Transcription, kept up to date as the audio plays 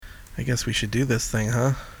I guess we should do this thing,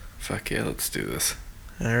 huh? Fuck yeah, let's do this.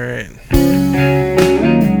 All right.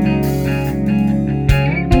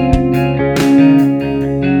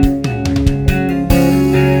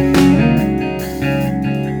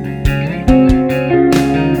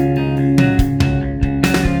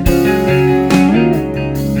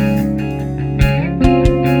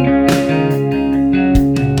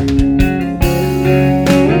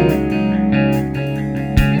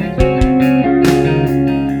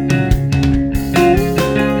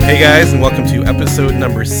 Hey guys, and welcome to episode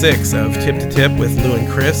number 6 of Tip to Tip with Lou and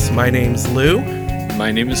Chris. My name's Lou.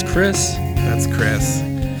 My name is Chris. That's Chris.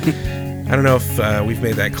 I don't know if we've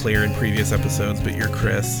made that clear in previous episodes, but you're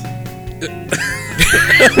Chris.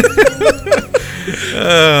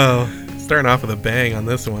 Oh, starting off with a bang on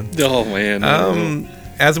this one. Oh man.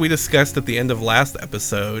 As we discussed at the end of last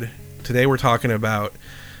episode, today we're talking about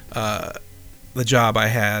the job I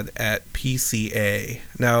had at PCA.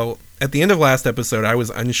 Now, at the end of last episode, I was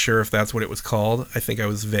unsure if that's what it was called. I think I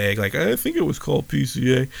was vague, like, I think it was called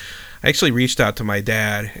PCA. I actually reached out to my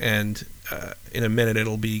dad, and in a minute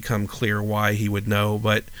it'll become clear why he would know.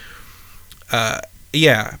 But,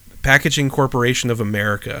 yeah, Packaging Corporation of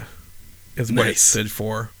America is what it stood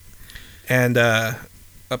for. And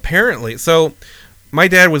apparently, so my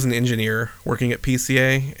dad was an engineer working at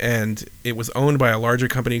PCA, and it was owned by a larger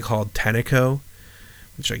company called Tenneco,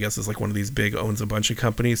 which I guess is like one of these big owns a bunch of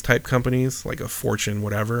companies type companies, like a Fortune,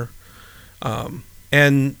 whatever.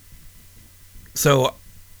 And so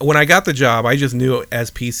when I got the job, I just knew it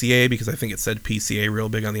as PCA because I think it said PCA real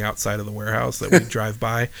big on the outside of the warehouse that we drive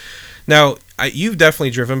by. Now, you've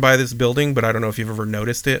definitely driven by this building, but I don't know if you've ever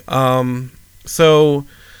noticed it. So,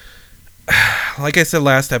 like I said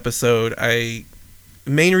last episode,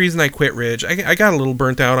 main reason I quit Ridge, I got a little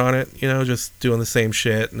burnt out on it, you know, just doing the same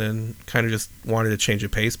shit, and then kind of just wanted to change of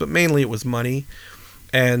pace, but mainly it was money.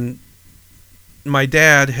 And my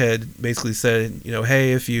dad had basically said, you know,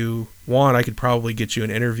 hey, if you want, I could probably get you an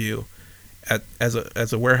interview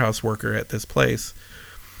as a warehouse worker at this place.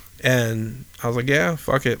 And I was like, yeah,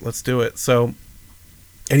 fuck it, let's do it. So,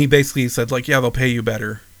 and he basically said, like, yeah, they'll pay you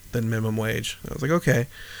better than minimum wage. I was like, okay.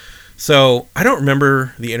 So I don't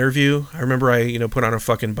remember the interview. I remember I, put on a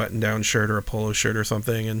fucking button-down shirt or a polo shirt or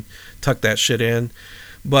something and tucked that shit in.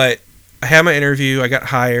 But I had my interview. I got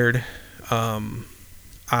hired.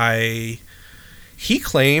 He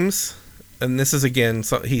claims, and this is again,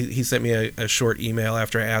 so he sent me a short email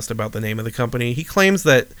after I asked about the name of the company. He claims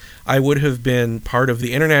that I would have been part of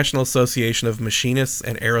the International Association of Machinists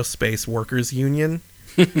and Aerospace Workers Union.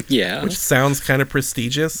 Yeah. Which sounds kind of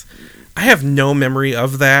prestigious. I have no memory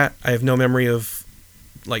of that. I have no memory of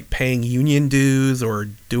like paying union dues or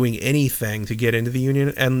doing anything to get into the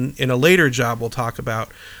union. And in a later job we'll talk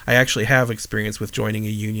about, I actually have experience with joining a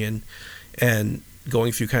union and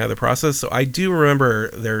going through kind of the process. So I do remember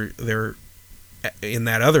there in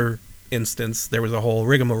that other instance there was a whole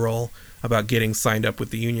rigmarole about getting signed up with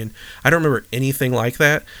the union. I don't remember anything like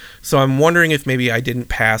that. So I'm wondering if maybe I didn't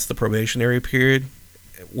pass the probationary period,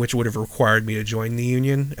 which would have required me to join the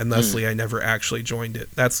union, and thusly I never actually joined it.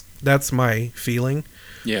 That's my feeling.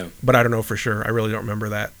 Yeah. But I don't know for sure. I really don't remember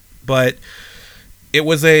that. But it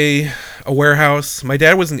was a warehouse. My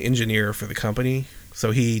dad was an engineer for the company,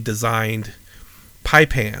 so he designed pie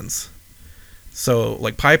pans. So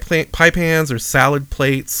like pie pans or salad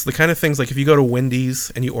plates, the kind of things like if you go to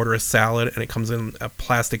Wendy's and you order a salad and it comes in a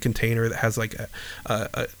plastic container that has like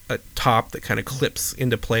a top that kind of clips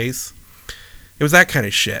into place. It was that kind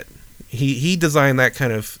of shit. He designed that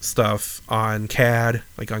kind of stuff on CAD,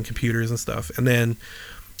 like on computers and stuff. And then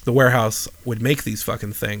the warehouse would make these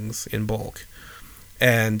fucking things in bulk.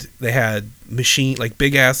 And they had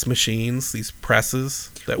big ass machines, these presses.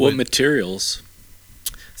 What materials?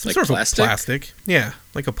 Some like sort plastic? of plastic. Yeah,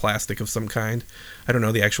 like a plastic of some kind. I don't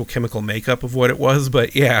know the actual chemical makeup of what it was,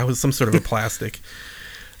 but yeah, it was some sort of a plastic.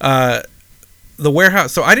 The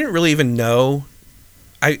warehouse, so I didn't really even know.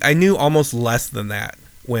 I knew almost less than that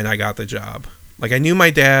when I got the job. Like, I knew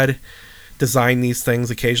my dad designed these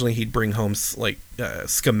things. Occasionally he'd bring home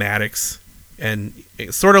schematics, and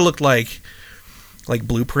it sort of looked like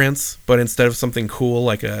blueprints, but instead of something cool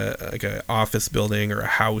like a office building or a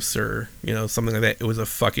house or something like that, it was a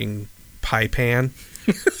fucking pie pan.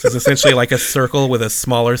 So it's essentially like a circle with a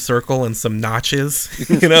smaller circle and some notches,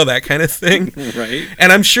 that kind of thing. Right.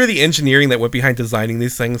 And I'm sure the engineering that went behind designing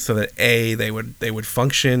these things so that A, they would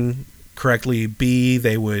function correctly, B,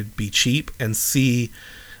 they would be cheap, and C,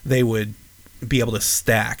 they would be able to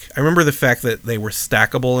stack. I remember the fact that they were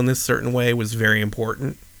stackable in this certain way was very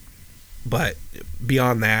important. But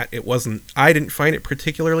beyond that, I didn't find it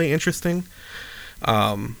particularly interesting.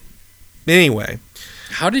 Anyway,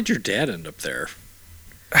 How did your dad end up there?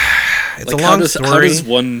 It's a long story. How does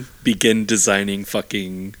one begin designing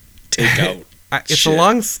fucking takeout? It's a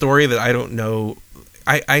long story that I don't know.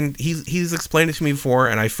 He's explained it to me before,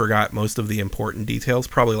 and I forgot most of the important details.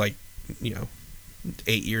 Probably like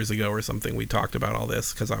 8 years ago or something, we talked about all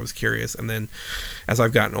this because I was curious. And then as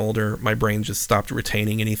I've gotten older, my brain just stopped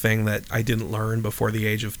retaining anything that I didn't learn before the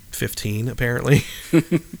age of 15, apparently.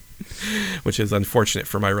 Which is unfortunate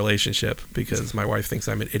for my relationship because my wife thinks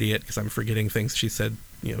I'm an idiot because I'm forgetting things she said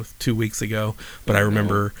 2 weeks ago, but I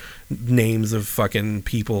remember names of fucking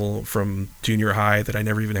people from junior high that I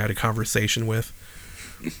never even had a conversation with.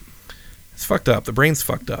 It's fucked up. The brain's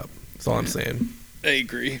fucked up. That's all I'm saying. I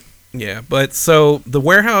agree. Yeah, but so the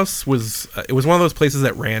warehouse was it was one of those places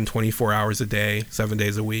that ran 24 hours a day, 7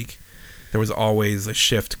 days a week. There was always a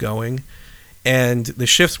shift going, and the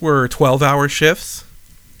shifts were 12-hour shifts,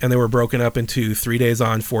 and they were broken up into 3 days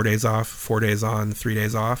on, 4 days off, 4 days on, 3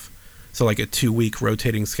 days off. So like a 2-week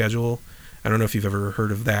rotating schedule. I don't know if you've ever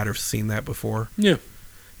heard of that or seen that before. Yeah.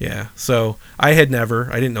 Yeah. So I didn't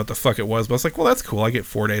know what the fuck it was, but I was like, well, that's cool. I get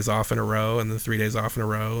 4 days off in a row and then 3 days off in a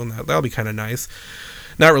row, and that'll be kind of nice.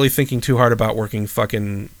 Not really thinking too hard about working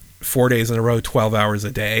fucking 4 days in a row, 12 hours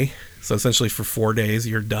a day. So essentially for 4 days,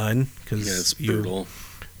 you're done because you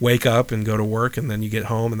wake up and go to work, and then you get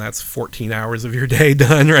home, and that's 14 hours of your day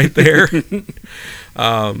done right there.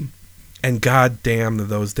 And goddamn,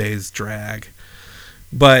 those days drag.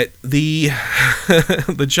 But the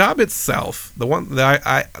the job itself, the one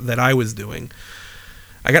that I was doing,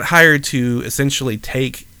 I got hired to essentially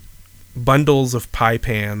take bundles of pie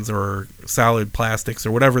pans or salad plastics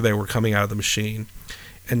or whatever they were coming out of the machine,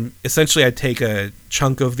 and essentially I'd take a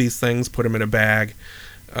chunk of these things, put them in a bag,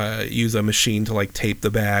 use a machine to like tape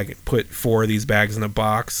the bag, put 4 of these bags in a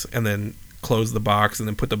box, and then close the box, and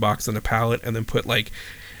then put the box in a pallet, and then put like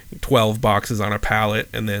 12 boxes on a pallet,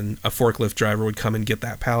 and then a forklift driver would come and get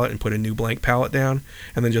that pallet and put a new blank pallet down,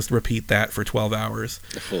 and then just repeat that for 12 hours.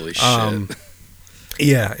 Holy shit.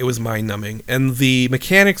 Yeah, it was mind-numbing. And the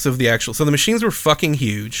mechanics of so the machines were fucking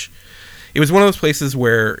huge. It was one of those places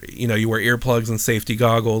where, you wear earplugs and safety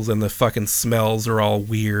goggles, and the fucking smells are all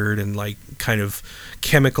weird and like kind of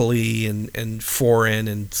chemically and foreign,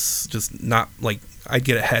 and just not like, I'd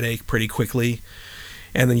get a headache pretty quickly.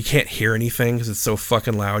 And then you can't hear anything because it's so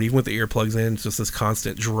fucking loud. Even with the earplugs in, it's just this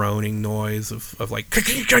constant droning noise of like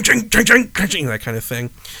that kind of thing.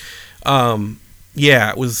 Yeah,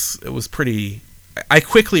 it was pretty. I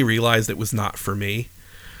quickly realized it was not for me.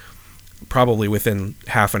 Probably within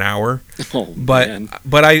half an hour. Oh, but man.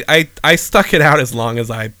 But I stuck it out as long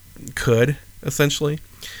as I could, essentially.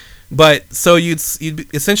 But so you'd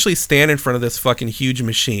essentially stand in front of this fucking huge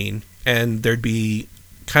machine, and there'd be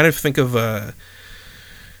kind of, think of a,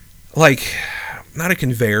 like, not a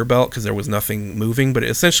conveyor belt because there was nothing moving, but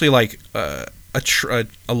essentially like a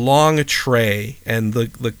long tray, and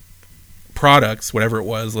the products, whatever it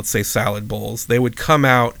was, let's say salad bowls, they would come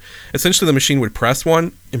out. Essentially the machine would press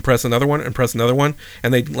one and press another one and press another one,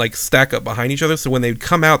 and they'd like stack up behind each other. So when they'd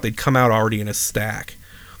come out already in a stack,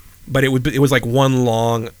 but it was like one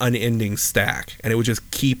long unending stack, and it would just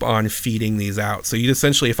keep on feeding these out. So you'd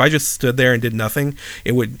essentially, if I just stood there and did nothing,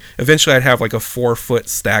 it would eventually, I'd have like a 4-foot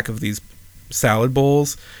stack of these salad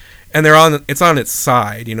bowls, and it's on its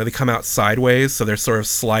side, they come out sideways, so they're sort of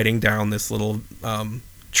sliding down this little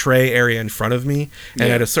tray area in front of me, and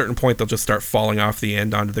at a certain point they'll just start falling off the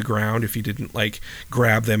end onto the ground if you didn't like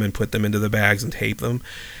grab them and put them into the bags and tape them.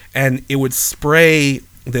 And it would spray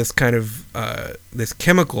this kind of this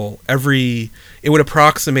chemical it would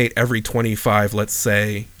approximate every 25, let's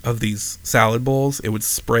say, of these salad bowls. It would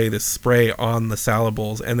spray this spray on the salad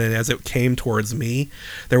bowls, and then as it came towards me,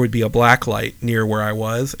 there would be a black light near where I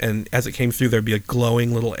was, and as it came through, there'd be a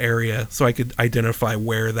glowing little area so I could identify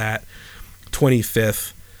where that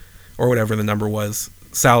 25th or whatever the number was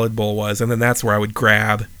salad bowl was, and then that's where I would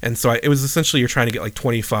grab. And so it was essentially, you're trying to get like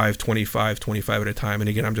 25 at a time, and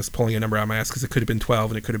again, I'm just pulling a number out of my ass because it could have been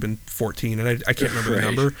 12 and it could have been 14, and I can't remember the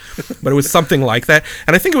number, but it was something like that.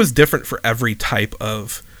 And I think it was different for every type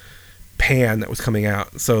of pan that was coming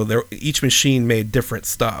out, so each machine made different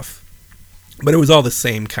stuff, but it was all the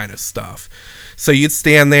same kind of stuff. So you'd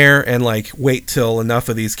stand there and like wait till enough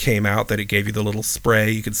of these came out that it gave you the little spray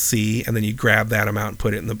you could see, and then you grab that amount and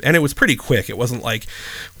put it and it was pretty quick. It wasn't like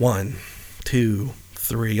 1, 2,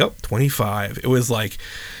 3, 25. It was like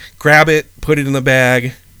grab it, put it in the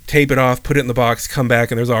bag, tape it off, put it in the box, come back,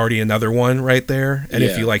 and there's already another one right there. And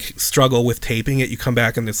if you like struggle with taping it, you come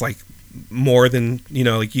back and it's like more than,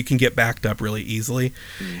 like you can get backed up really easily.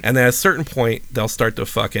 And then at a certain point, they'll start to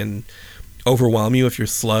fucking overwhelm you if you're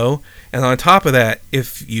slow. And on top of that,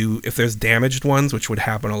 if there's damaged ones, which would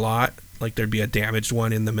happen a lot, like there'd be a damaged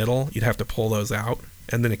one in the middle, you'd have to pull those out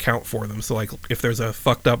and then account for them. So like if there's a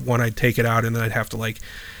fucked up one, I'd take it out and then I'd have to like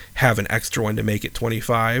have an extra one to make it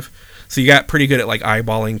 25. So you got pretty good at like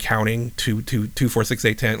eyeballing, counting 2, 4, 6,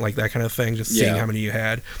 8, 10, like that kind of thing, just seeing how many you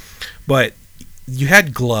had. But you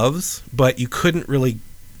had gloves, but you couldn't really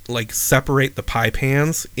like separate the pie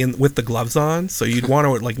pans in with the gloves on, so you'd want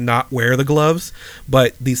to like not wear the gloves.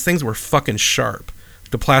 But these things were fucking sharp.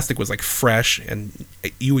 The plastic was like fresh, and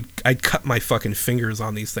I'd cut my fucking fingers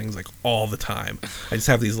on these things like all the time. I just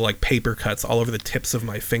have these like paper cuts all over the tips of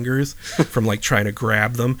my fingers from like trying to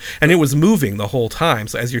grab them, and it was moving the whole time.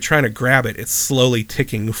 So as you're trying to grab it, it's slowly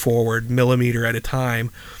ticking forward millimeter at a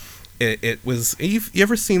time. It was. You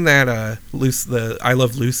ever seen that the I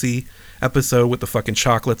Love Lucy episode with the fucking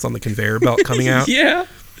chocolates on the conveyor belt coming out? Yeah,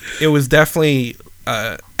 it was definitely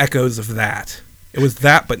echoes of that. It was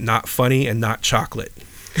that, but not funny and not chocolate.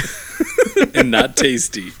 And not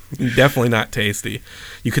tasty. Definitely not tasty.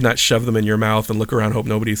 You could not shove them in your mouth and look around, hope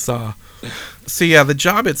nobody saw. So yeah, the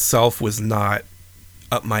job itself was not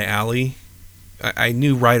up my alley. I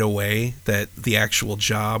knew right away that the actual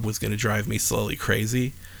job was going to drive me slowly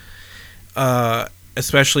crazy.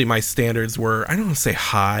 Especially my standards were, I don't want to say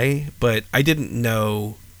high, but I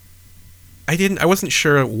wasn't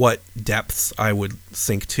sure what depths I would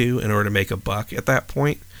sink to in order to make a buck at that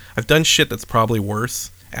point. I've done shit that's probably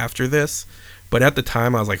worse after this, but at the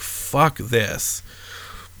time I was like, fuck this.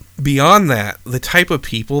 Beyond that, the type of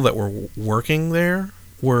people that were working there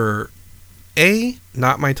were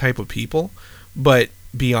not my type of people, but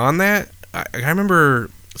beyond that, I remember,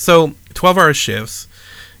 so 12-hour shifts,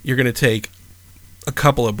 you're going to take a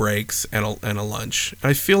couple of breaks and a lunch.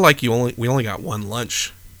 I feel like we only got one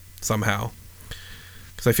lunch somehow.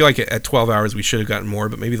 Because I feel like at 12 hours we should have gotten more,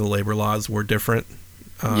 but maybe the labor laws were different.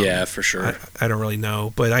 Yeah, for sure. I don't really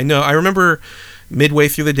know. But I remember midway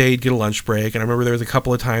through the day you'd get a lunch break, and I remember there was a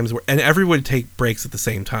couple of times where, and everyone would take breaks at the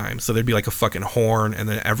same time. So there'd be like a fucking horn, and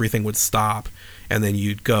then everything would stop, and then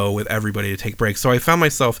you'd go with everybody to take breaks. So I found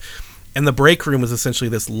myself, and the break room was essentially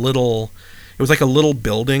this little, it was like a little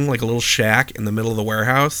building, like a little shack in the middle of the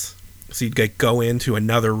warehouse. So you'd go into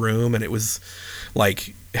another room, and it was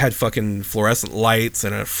like, had fucking fluorescent lights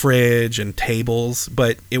and a fridge and tables,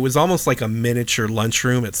 but it was almost like a miniature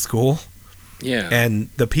lunchroom at school. Yeah. And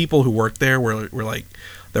the people who worked there were like,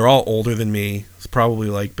 they're all older than me. It's probably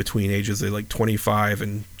like between ages of like 25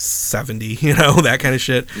 and 70, that kind of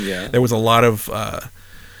shit. Yeah. There was a lot of,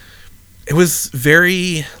 it was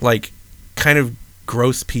very like kind of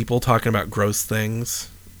gross people talking about gross things.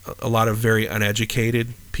 A lot of very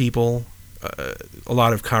uneducated people. A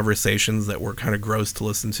lot of conversations that were kind of gross to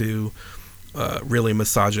listen to, really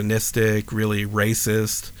misogynistic, really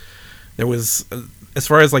racist. There was, as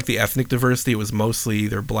far as like the ethnic diversity, it was mostly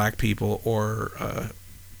either black people or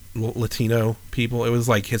Latino people. It was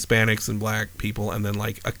like Hispanics and black people, and then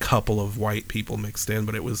like a couple of white people mixed in.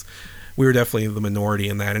 But we were definitely the minority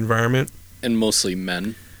in that environment. And mostly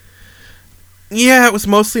men. Yeah, it was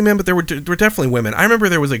mostly men, but there were definitely women. I remember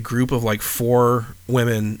there was a group of like 4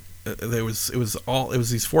 women. It was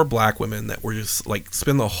these 4 black women that were just like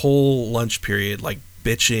spend the whole lunch period like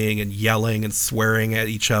bitching and yelling and swearing at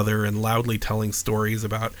each other and loudly telling stories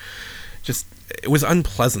about just, it was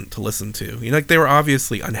unpleasant to listen to. Like they were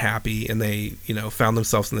obviously unhappy, and they found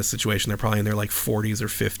themselves in this situation. They're probably in their like 40s or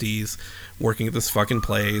 50s working at this fucking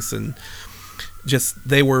place, and just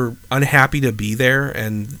they were unhappy to be there,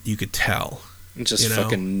 and you could tell. Just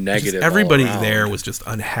fucking negative. Just everybody there was just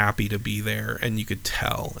unhappy to be there, and you could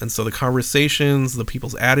tell. And so the conversations, the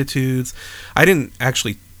people's attitudes, I didn't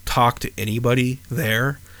actually talk to anybody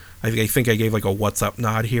there. I think I gave like a what's up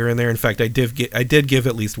nod here and there. In fact, I did give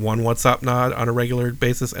at least one what's up nod on a regular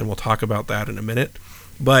basis, and we'll talk about that in a minute.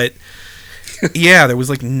 But yeah, there was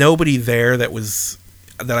like nobody there that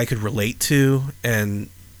I could relate to, and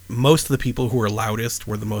most of the people who were loudest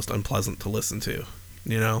were the most unpleasant to listen to,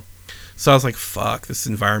 So I was like, fuck, this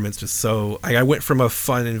environment's just so... I went from a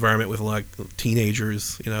fun environment with like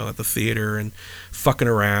teenagers, at the theater and fucking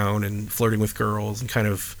around and flirting with girls and kind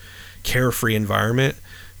of carefree environment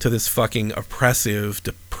to this fucking oppressive,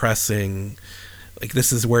 depressing, like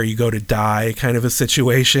this is where you go to die kind of a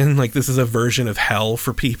situation. Like this is a version of hell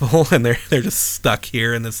for people, and they're just stuck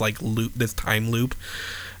here in this like loop, this time loop.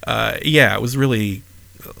 Yeah, it was really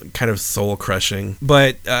kind of soul crushing.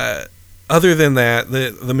 But other than that,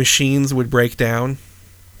 the machines would break down.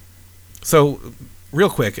 So real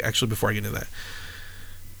quick, actually, before I get into that,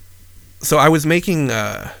 so I was making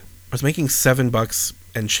 $7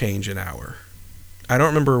 and change an hour. I don't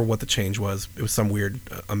remember what the change was. It was some weird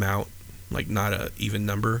amount. like not a even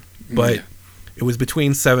number, but it was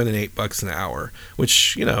between $7 and $8 an hour,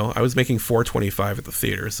 which, you know, I was making $4.25 at the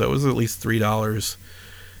theater, so it was at least $3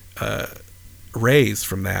 raise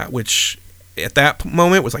from that, which at that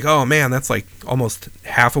moment was like, oh man, that's like almost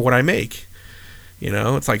half of what I make. You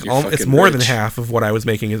know, it's like it's more than half of what I was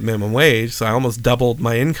making as minimum wage, so I almost doubled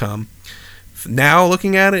my income. Now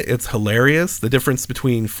looking at it, it's hilarious. The difference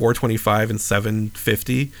between $4.25 and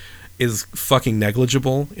 $7.50 is fucking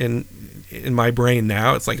negligible in my brain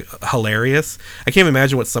now. It's like hilarious. I can't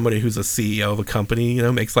imagine what somebody who's a CEO of a company, you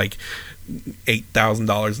know, makes like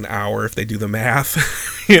 $8,000 an hour if they do the math.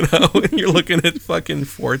 You know, and you're looking at fucking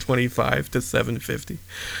 $4.25 to $7.50.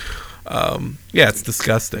 Yeah, it's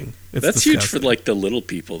disgusting. That's disgusting. Huge for like the little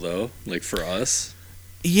people though, like for us.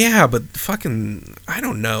 Yeah, but fucking, I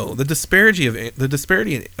don't know. The disparity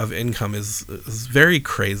of income is very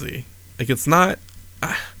crazy. Like, it's not.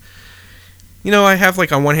 You know, I have,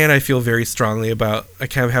 like, on one hand, I feel very strongly about. I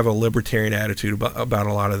kind of have a libertarian attitude about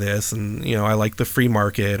a lot of this, and you know, I like the free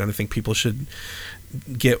market, and I think people should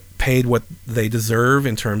get paid what they deserve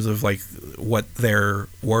in terms of like what they're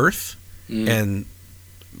worth, and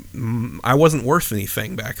I wasn't worth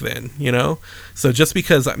anything back then, you know? So just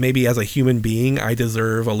because maybe as a human being I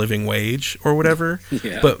deserve a living wage or whatever,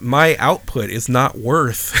 but my output is not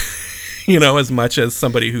worth, you know, as much as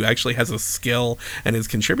somebody who actually has a skill and is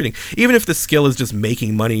contributing. Even if the skill is just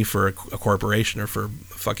making money for a corporation or for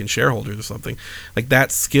fucking shareholders or something, like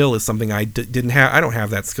that skill is something I didn't have. I don't have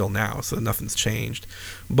that skill now, so nothing's changed.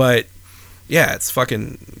 But yeah, it's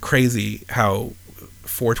fucking crazy how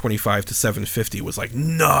 $4.25 to $7.50 was like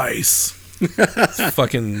nice. It's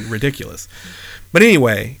fucking ridiculous. But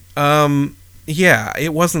anyway, yeah,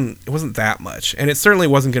 it wasn't that much, and it certainly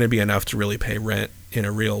wasn't going to be enough to really pay rent in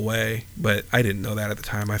a real way. But I didn't know that at the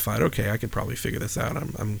time. I thought, okay, I could probably figure this out.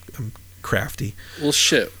 I'm crafty. Well,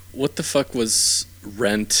 shit. What the fuck was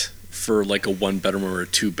rent for like a 1-bedroom or a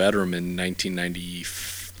 2-bedroom in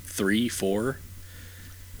 1993, 4?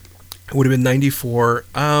 It would have been 94.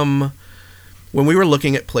 When we were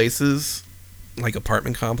looking at places like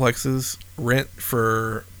apartment complexes, rent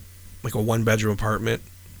for like a 1-bedroom apartment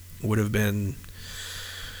would have been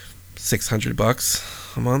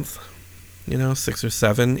 $600 a month, you know, 6 or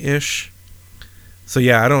 7-ish. So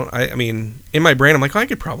yeah, I mean, in my brain, I'm like, oh, I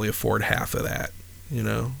could probably afford half of that, you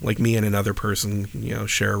know, like me and another person, you know,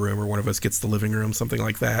 share a room, or one of us gets the living room, something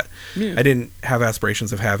like that. Yeah. I didn't have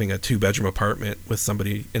aspirations of having a 2-bedroom apartment with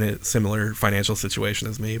somebody in a similar financial situation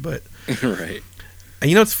as me, but right.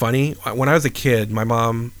 You know, it's funny. When I was a kid, my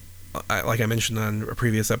mom, like I mentioned on a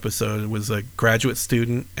previous episode, was a graduate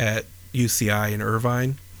student at UCI in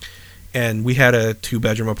Irvine. And we had a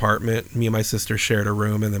 2-bedroom apartment. Me and my sister shared a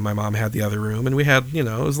room, and then my mom had the other room. And we had, you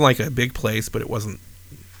know, it was like a big place, but it wasn't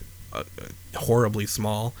horribly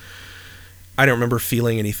small. I don't remember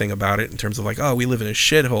feeling anything about it in terms of like, oh, we live in a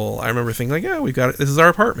shithole. I remember thinking like, yeah, we've got it. This is our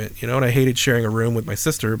apartment, you know, and I hated sharing a room with my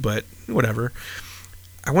sister, but whatever.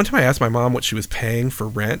 One time I asked my mom what she was paying for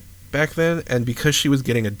rent back then, and because she was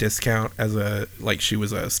getting a discount as she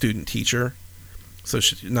was a student teacher, so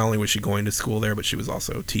not only was she going to school there, but she was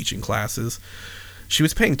also teaching classes, she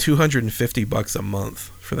was paying $250 a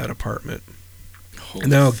month for that apartment. Holy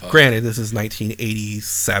now, fuck. Granted, this is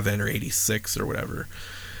 1987 or 86 or whatever,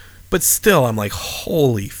 but still, I'm like,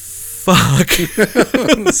 holy fuck.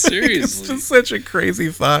 Seriously. It's just such a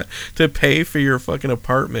crazy thought to pay for your fucking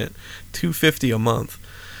apartment, $250 a month.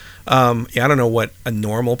 Yeah, I don't know what a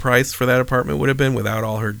normal price for that apartment would have been without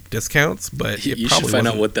all her discounts, but you should find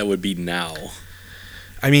out what that would be now.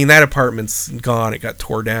 I mean, that apartment's gone. It got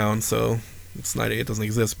tore down, so it doesn't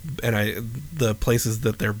exist. And the places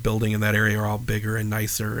that they're building in that area are all bigger and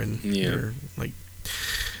nicer, and they're like.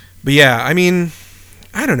 But yeah, I mean,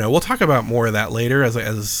 I don't know. We'll talk about more of that later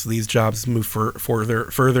as these jobs move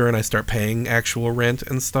further, and I start paying actual rent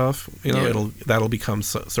and stuff. You know, that'll become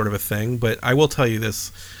sort of a thing. But I will tell you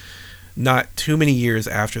this: not too many years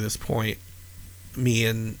after this point, me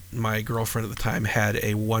and my girlfriend at the time had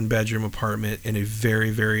a 1-bedroom apartment in a very,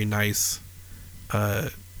 very nice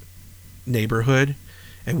neighborhood,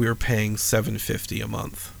 and we were paying $750 a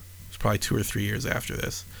month. It's probably 2 or 3 years after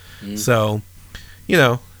this. So, you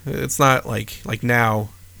know, it's not like now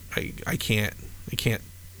I can't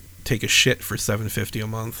take a shit for $750 a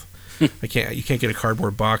month. You can't get a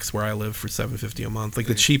cardboard box where I live for $750 a month. Like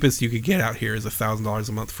the cheapest you could get out here is $1,000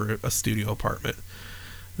 a month for a studio apartment.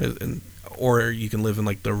 Or you can live in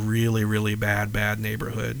like the really, really bad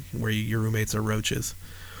neighborhood where your roommates are roaches.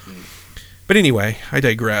 But anyway, I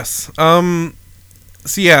digress. So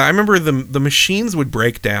yeah, I remember the machines would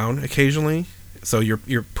break down occasionally So you're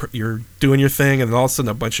doing your thing, and then all of a sudden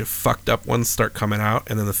a bunch of fucked up ones start coming out,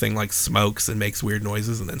 and then the thing like smokes and makes weird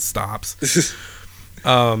noises and then stops.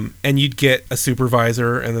 And you'd get a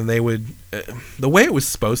supervisor, and then they would the way it was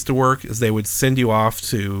supposed to work is they would send you off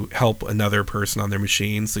to help another person on their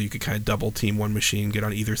machine, so you could kind of double team one machine, get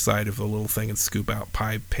on either side of the little thing and scoop out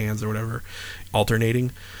pie pans or whatever,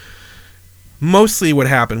 alternating. Mostly what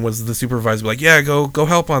happened was the supervisor would be like, yeah, go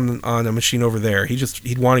help on a machine over there.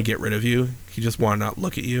 He'd want to get rid of you. He just want to not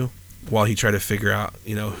look at you while he tried to figure out,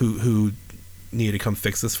 who needed to come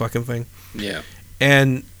fix this fucking thing. Yeah.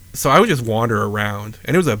 And so I would just wander around,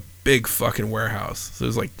 and it was a big fucking warehouse. So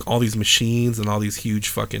there's like all these machines and all these huge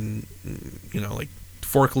fucking, like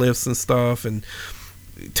forklifts and stuff, and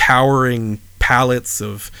towering pallets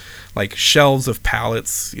of, like, shelves of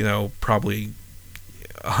pallets, probably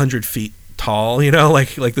 100 feet tall,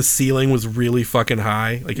 like the ceiling was really fucking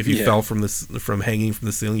high. Like if you fell from hanging from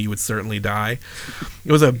the ceiling, you would certainly die.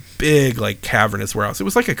 It was a big, like, cavernous warehouse. It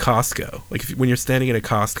was like a Costco. Like when you're standing in a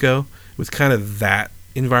Costco, it was kind of that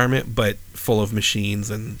environment, but full of machines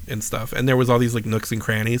and stuff. And there was all these like nooks and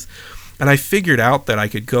crannies. And I figured out that I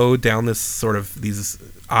could go down these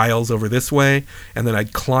aisles over this way, and then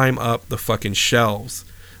I'd climb up the fucking shelves,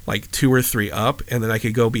 like 2 or 3 up, and then I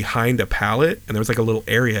could go behind a pallet, and there was like a little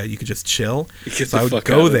area you could just chill. So I would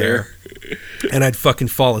go there and I'd fucking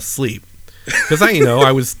fall asleep because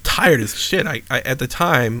I was tired as shit. I at the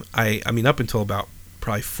time, I mean up until about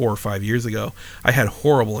probably 4 or 5 years ago, I had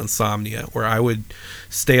horrible insomnia where I would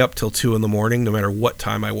stay up till 2 in the morning no matter what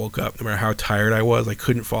time I woke up, no matter how tired I was. I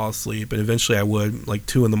couldn't fall asleep, and eventually I would, like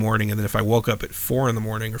 2 in the morning, and then if I woke up at 4 in the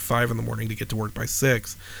morning or 5 in the morning to get to work by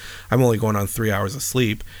 6, I'm only going on 3 hours of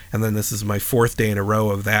sleep. And then this is my 4th day in a row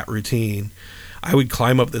of that routine. I would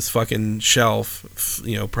climb up this fucking shelf,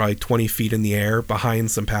 probably 20 feet in the air behind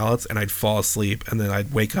some pallets, and I'd fall asleep, and then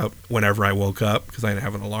I'd wake up whenever I woke up because I didn't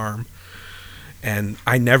have an alarm. And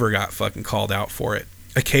I never got fucking called out for it.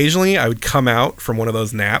 Occasionally, I would come out from one of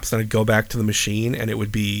those naps, and I'd go back to the machine, and it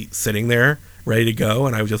would be sitting there, ready to go,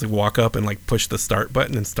 and I would just like walk up and like push the start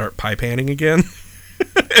button and start pie panning again.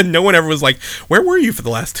 And no one ever was like, where were you for the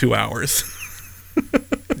last 2 hours?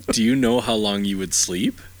 Do you know how long you would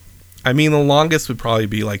sleep? I mean, the longest would probably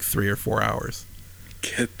be like 3 or 4 hours.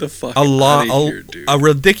 Get the fuck out of here, dude. A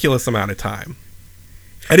ridiculous amount of time.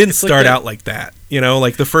 I didn't start out like that.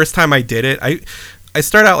 Like the first time I did it, I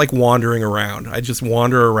started out like wandering around. I'd just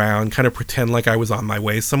wander around, kind of pretend like I was on my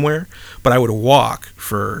way somewhere. But I would walk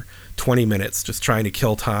for 20 minutes just trying to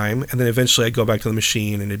kill time. And then eventually I'd go back to the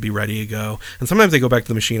machine and it'd be ready to go. And sometimes I'd go back to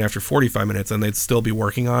the machine after 45 minutes and they'd still be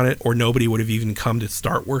working on it, or nobody would have even come to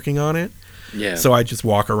start working on it. Yeah. So I'd just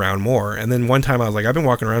walk around more. And then one time I was like, I've been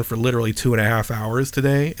walking around for literally 2.5 hours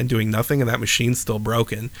today and doing nothing, and that machine's still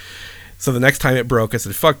broken. So the next time it broke, I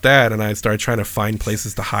said, fuck that. And I started trying to find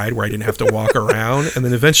places to hide where I didn't have to walk around. And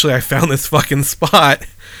then eventually I found this fucking spot.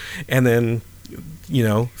 And then,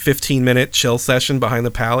 15-minute chill session behind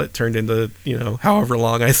the pallet turned into, however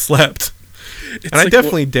long I slept. And I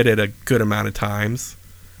definitely did it a good amount of times.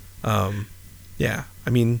 Yeah. I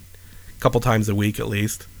mean, a couple times a week at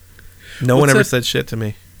least. No one ever said shit to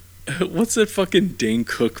me. What's that fucking Dane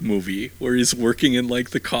Cook movie where he's working in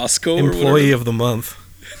like the Costco or whatever? Employee of the month.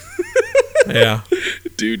 Yeah.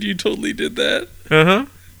 Dude, you totally did that. Uh-huh.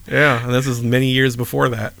 Yeah, and this is many years before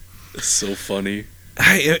that. It's so funny.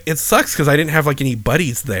 It sucks because I didn't have like any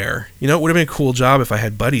buddies there. It would have been a cool job if I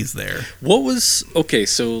had buddies there.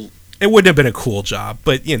 So it wouldn't have been a cool job,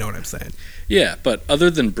 but you know what I'm saying. Yeah, but other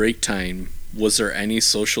than break time, was there any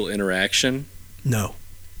social interaction? No.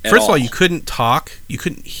 First of all, you couldn't talk.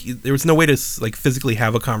 There was no way to like physically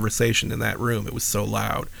have a conversation in that room. It was so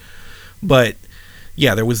loud. But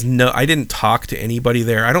yeah, I didn't talk to anybody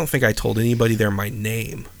there. I don't think I told anybody there my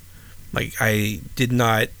name. Like, I did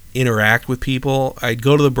not interact with people. I'd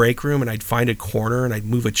go to the break room and I'd find a corner and I'd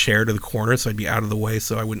move a chair to the corner so I'd be out of the way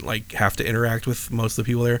so I wouldn't like have to interact with most of the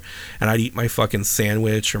people there. And I'd eat my fucking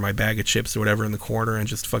sandwich or my bag of chips or whatever in the corner and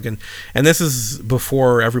just fucking... And this is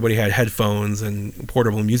before everybody had headphones and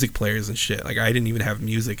portable music players and shit. Like, I didn't even have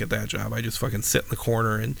music at that job. I just fucking sit in the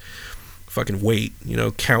corner and fucking wait,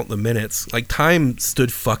 count the minutes. Like, time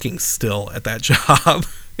stood fucking still at that job.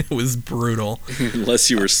 It was brutal. Unless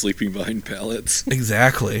you were sleeping behind pallets.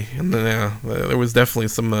 Exactly. And then there was definitely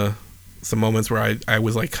some moments where I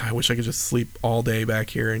was like, I wish I could just sleep all day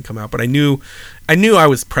back here and come out. But I knew I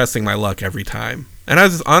was pressing my luck every time. And I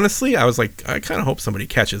was like, I kind of hope somebody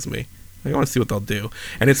catches me. I want to see what they'll do.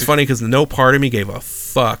 And it's funny because no part of me gave a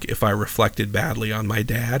fuck if I reflected badly on my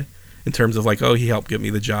dad in terms of like, oh, he helped get me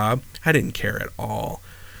the job. I didn't care at all.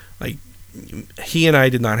 Like, he and I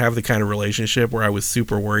did not have the kind of relationship where I was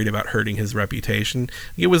super worried about hurting his reputation.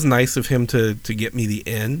 It was nice of him to get me the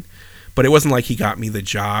in, but it wasn't like he got me the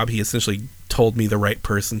job. He essentially told me the right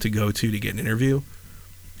person to go to get an interview.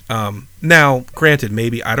 Now, granted,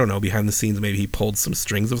 maybe, I don't know, behind the scenes, maybe he pulled some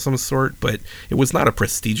strings of some sort, but it was not a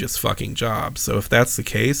prestigious fucking job. So if that's the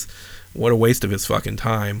case, what a waste of his fucking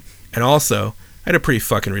time. And also, I had a pretty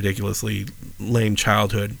fucking ridiculously lame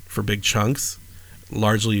childhood for big chunks,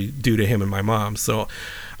 largely due to him and my mom. So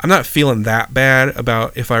I'm not feeling that bad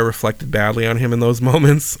about if I reflected badly on him in those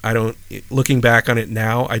moments. Looking back on it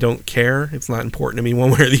now, I don't care. It's not important to me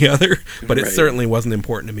one way or the other, but it certainly wasn't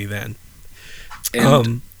important to me then.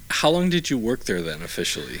 And how long did you work there then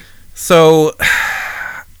officially? So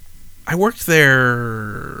I worked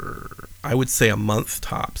there, I would say a month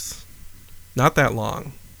tops. Not that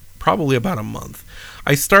long. Probably about a month.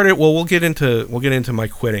 I started, we'll get into my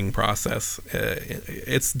quitting process.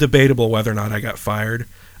 It's debatable whether or not I got fired.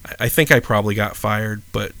 I think I probably got fired,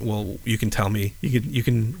 but you can tell me. You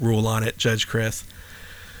can rule on it, Judge Chris.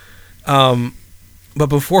 But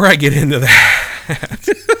before I get into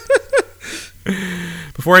that,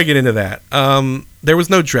 there was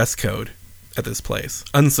no dress code at this place,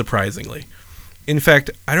 unsurprisingly. In fact,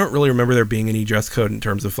 I don't really remember there being any dress code in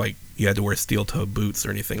terms of like you had to wear steel-toed boots or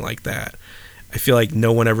anything like that. I feel like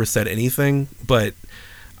no one ever said anything, but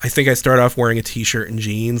I think I started off wearing a t-shirt and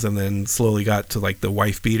jeans and then slowly got to like the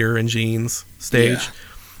wife beater and jeans stage. Yeah.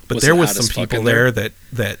 But there was some people there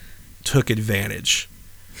that took advantage,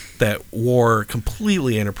 that wore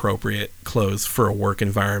completely inappropriate clothes for a work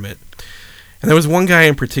environment. And there was one guy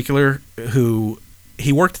in particular who,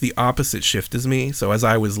 he worked the opposite shift as me. So as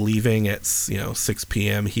I was leaving at 6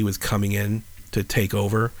 p.m., he was coming in to take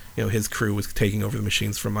over. His crew was taking over the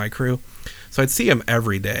machines from my crew. So I'd see him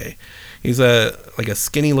every day. He's a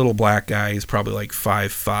skinny little black guy. He's probably like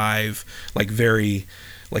 5'5", like very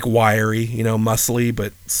like wiry, muscly,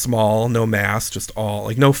 but small, no mass, just all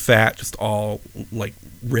like no fat, just all like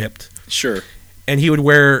ripped. Sure. And he would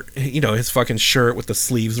wear, his fucking shirt with the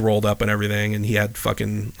sleeves rolled up and everything, and he had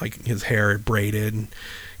fucking like his hair braided, and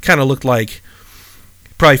kind of looked like,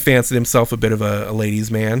 probably fancied himself a bit of a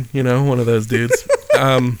ladies' man, one of those dudes.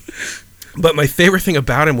 But my favorite thing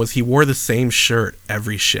about him was he wore the same shirt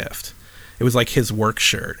every shift. It was like his work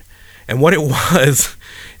shirt. And what it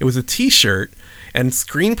was a t-shirt, and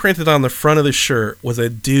screen printed on the front of the shirt was a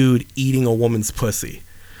dude eating a woman's pussy.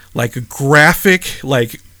 Like a graphic,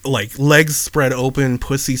 like legs spread open,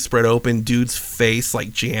 pussy spread open, dude's face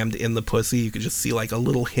like jammed in the pussy. You could just see like a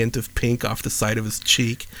little hint of pink off the side of his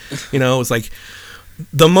cheek. It was like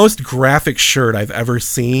the most graphic shirt I've ever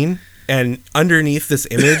seen. And underneath this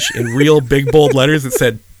image, in real big bold letters, it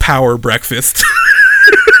said "Power Breakfast."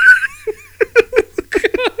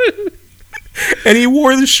 And he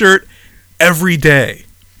wore the shirt every day.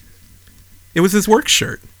 It was his work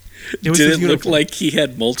shirt. Did it look like he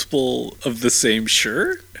had multiple of the same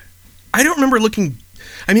shirt? I don't remember looking.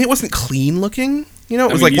 I mean, it wasn't clean looking.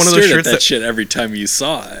 It was like one of those shirts that shit every time you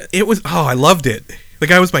saw it. It was. Oh, I loved it. The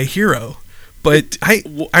guy was my hero. But I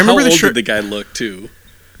remember how the old shirt. Did the guy look too?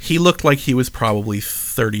 He looked like he was probably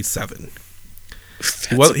 37.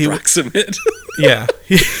 That's approximate. Yeah,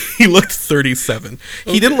 he looked 37.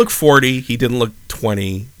 Okay. He didn't look 40. He didn't look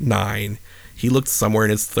 29. He looked somewhere in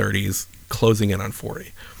his 30s, closing in on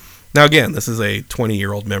 40. Now, again, this is a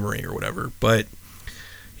 20-year-old memory or whatever, but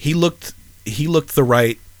he looked the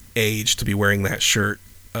right age to be wearing that shirt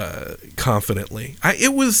confidently.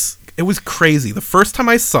 It was crazy. The first time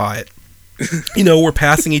I saw it, we're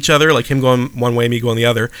passing each other, like him going one way, me going the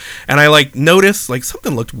other, and I like noticed like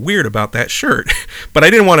something looked weird about that shirt, but I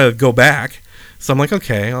didn't want to go back, so I'm like,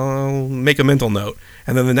 okay, I'll make a mental note.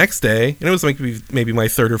 And then the next day, and it was like maybe my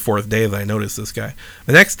third or fourth day that I noticed this guy.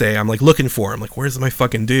 The next day, I'm like looking for him, like, where's my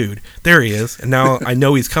fucking dude? There he is. And now I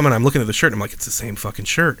know he's coming. I'm looking at the shirt, and I'm like, it's the same fucking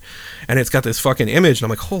shirt, and it's got this fucking image, and I'm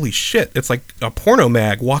like, holy shit, it's like a porno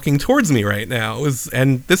mag walking towards me right now.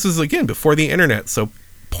 And this is again before the internet, so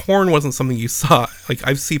porn wasn't something you saw. Like,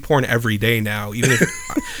 I see porn every day now, even if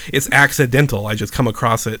it's accidental. I just come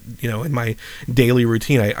across it, in my daily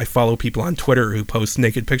routine. I follow people on Twitter who post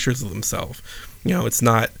naked pictures of themselves. It's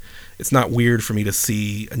not weird for me to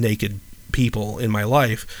see naked people in my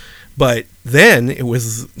life. But then it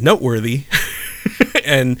was noteworthy.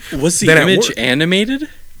 And was the image animated?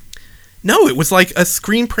 No, it was like a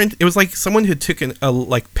screen print. It was like someone had taken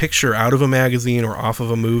a picture out of a magazine or off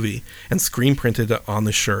of a movie and screen printed it on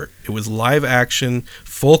the shirt. It was live action,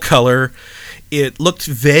 full color. It looked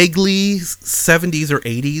vaguely 70s or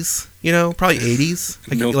 80s, probably 80s.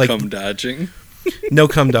 No cum dodging. No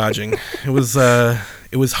cum dodging. It was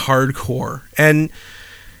hardcore. And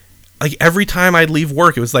like every time I'd leave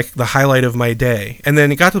work, it was like the highlight of my day. And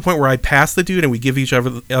then it got to the point where I'd pass the dude and we give each other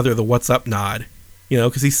the what's up nod, you know,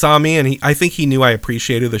 because he saw me and I think he knew I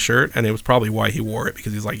appreciated the shirt, and it was probably why he wore it,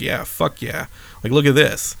 because he's like, yeah, fuck yeah, like look at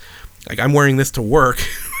this, like I'm wearing this to work.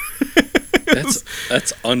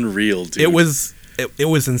 That's unreal, dude. It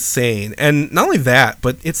was insane, and not only that,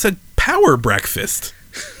 but it said power breakfast.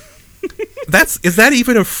 Is that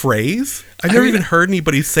even a phrase? I've never even heard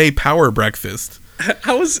anybody say power breakfast.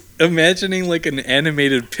 I was imagining like an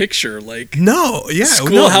animated picture, like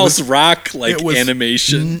Schoolhouse Rock, like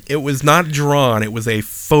animation. It was not drawn. It was a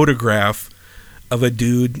photograph of a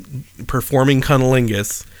dude performing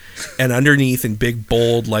cunnilingus, and underneath in big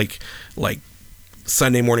bold like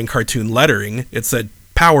Sunday morning cartoon lettering, it said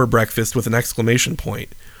power breakfast with an exclamation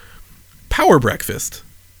point. Power breakfast.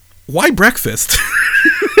 Why breakfast?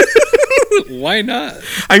 Why not?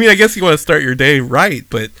 I mean, I guess you want to start your day right,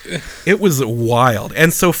 but it was wild.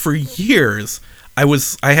 And so for years,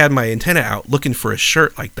 I had my antenna out looking for a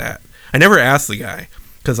shirt like that. I never asked the guy,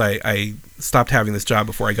 because I stopped having this job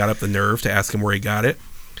before I got up the nerve to ask him where he got it.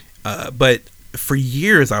 But for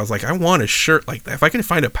years, I was like, I want a shirt like that. If I can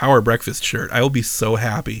find a Power Breakfast shirt, I will be so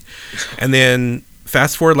happy. And then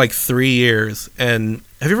fast forward like 3 years, and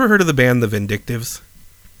have you ever heard of the band The Vindictives?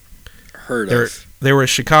 They were a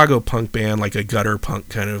Chicago punk band, like a gutter punk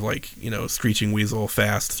kind of like, you know, Screeching Weasel,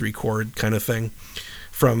 fast 3-chord kind of thing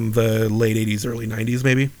from the late 80s, early 90s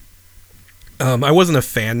maybe. I wasn't a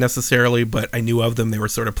fan necessarily, but I knew of them. They were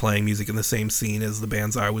sort of playing music in the same scene as the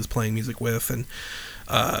bands I was playing music with, and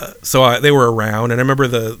so they were around. And I remember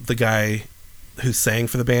the guy who sang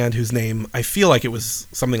for the band, whose name, I feel like it was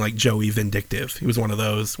something like Joey Vindictive. He was one of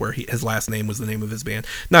those where his last name was the name of his band.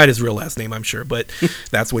 Not his real last name, I'm sure, but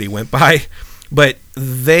that's what he went by. But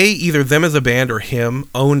they, either them as a band or him,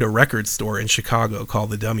 owned a record store in Chicago called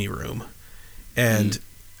the Dummy Room. And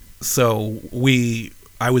so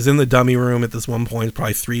I was in the Dummy Room at this one point,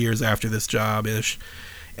 probably 3 years after this job-ish,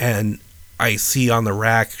 and I see on the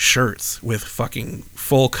rack shirts with fucking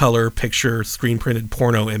full-color picture screen-printed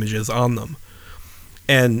porno images on them.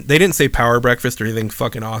 And they didn't say Power Breakfast or anything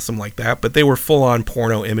fucking awesome like that, but they were full-on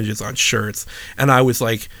porno images on shirts. And I was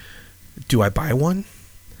like, do I buy one?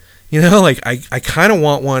 You know, like, I kind of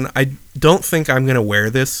want one. I don't think I'm going to wear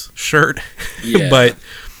this shirt, but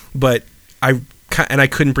I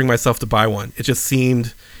couldn't bring myself to buy one. It just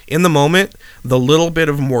seemed, in the moment, the little bit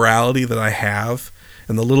of morality that I have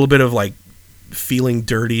and the little bit of, like, feeling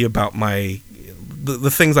dirty about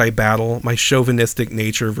the things I battle, my chauvinistic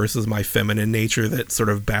nature versus my feminine nature that sort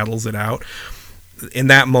of battles it out. In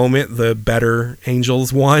that moment, the better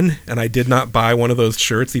angels won, and I did not buy one of those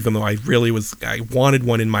shirts, even though I wanted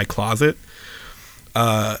one in my closet.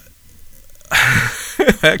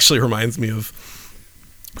 Actually reminds me of,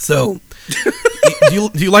 so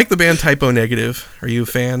do you like the band Typo Negative? Are you a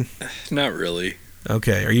fan? Not really.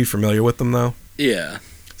 Okay, are you familiar with them though? Yeah.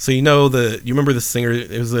 So you remember the singer?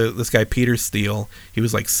 It was this guy Peter Steele. He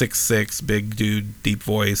was like 6'6", big dude, deep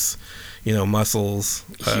voice, you know, muscles,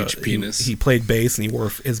 huge penis. He played bass, and he wore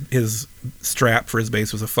his strap for his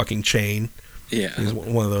bass was a fucking chain. Yeah, he's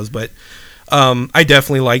one of those. But I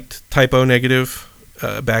definitely liked Typo Negative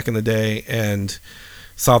back in the day, and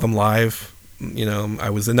saw them live. You know, I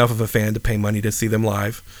was enough of a fan to pay money to see them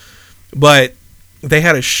live. But they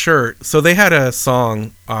had a shirt. So they had a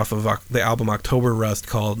song off of the album October Rust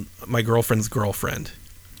called My Girlfriend's Girlfriend,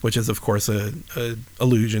 which is, of course, a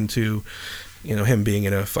allusion to, you know, him being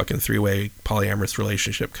in a fucking 3-way polyamorous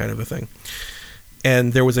relationship kind of a thing.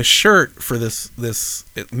 And there was a shirt for this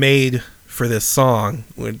made for this song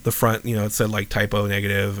with the front, you know, it said like Typo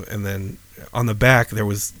Negative, and then on the back there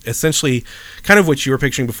was essentially kind of what you were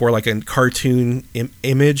picturing before, like a cartoon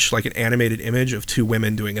image, like an animated image of two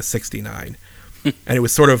women doing a 69. And it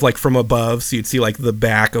was sort of like from above, so you'd see like the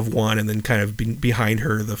back of one and then kind of behind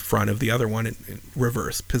her the front of the other one in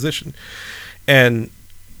reverse position. And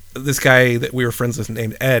this guy that we were friends with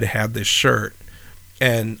named Ed had this shirt,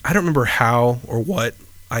 and I don't remember how or what.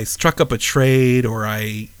 I struck up a trade, or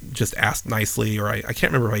I just asked nicely, or I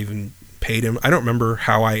can't remember if I even paid him. I don't remember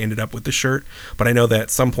how I ended up with the shirt, but I know that at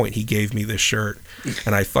some point he gave me this shirt,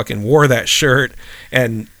 and I fucking wore that shirt,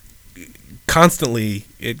 and constantly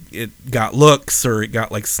it got looks, or it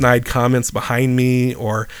got like snide comments behind me,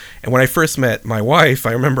 and when I first met my wife,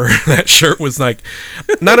 I remember that shirt was like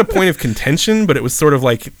not a point of contention, but it was sort of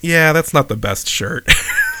like, yeah, that's not the best shirt.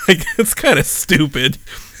 Like, it's kind of stupid.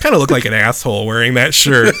 Kind of look like an asshole wearing that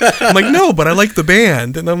shirt. I'm like, no, but I like the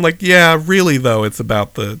band. And I'm like, yeah, really though, it's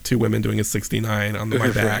about the two women doing a 69 on my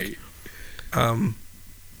back. Right. I'm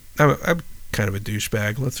kind of a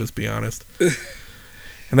douchebag, let's just be honest.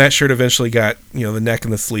 And that shirt eventually got, the neck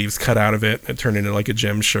and the sleeves cut out of it. It turned into like a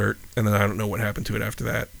gym shirt. And then I don't know what happened to it after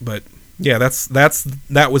that. But yeah,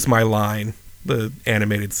 that was my line. The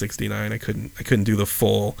animated 69. I couldn't do the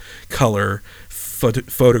full color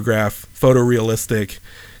photorealistic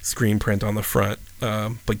screen print on the front.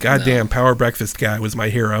 But goddamn, Power Breakfast guy was my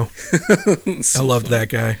hero. I loved that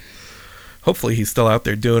guy. Hopefully he's still out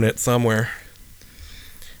there doing it somewhere.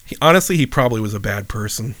 He probably was a bad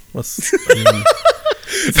person.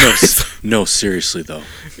 No, seriously though.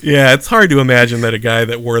 Yeah, it's hard to imagine that a guy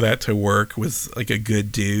that wore that to work was like a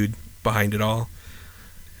good dude behind it all.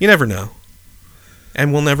 You never know.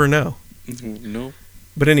 And we'll never know. No.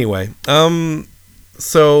 But anyway,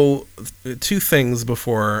 so two things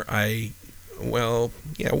before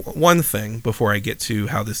one thing before I get to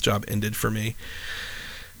how this job ended for me.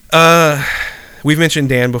 We've mentioned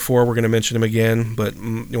Dan before. We're going to mention him again, but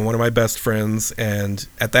one of my best friends, and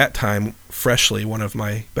at that time, freshly one of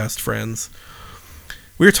my best friends.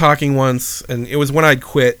 We were talking once, and it was when I'd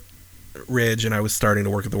quit Ridge and I was starting to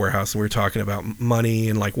work at the warehouse, and we were talking about money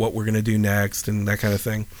and like what we're going to do next and that kind of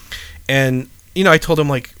thing. And, I told him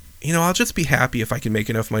like, I'll just be happy if I can make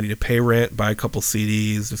enough money to pay rent, buy a couple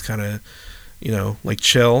CDs, just kind of, like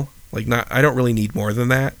chill. Like I don't really need more than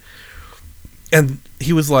that. And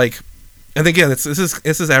he was like, and again, this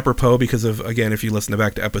is apropos because of, again, if you listen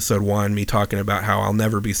back to episode 1, me talking about how I'll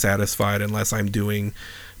never be satisfied unless I'm doing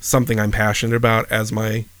something I'm passionate about as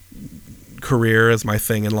my career, as my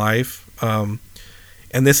thing in life. And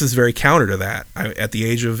this is very counter to that. At the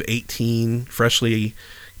age of 18, freshly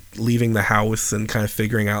leaving the house and kind of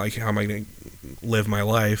figuring out like how am I going to live my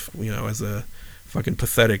life, as a fucking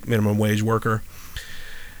pathetic minimum wage worker.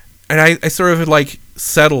 And I sort of had like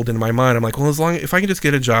settled in my mind. I'm like, well, if I can just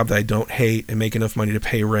get a job that I don't hate and make enough money to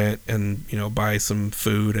pay rent and, buy some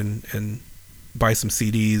food and buy some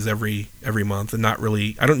CDs every month and not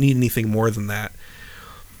really, I don't need anything more than that.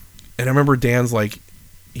 And I remember Dan's like,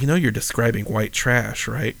 you're describing white trash,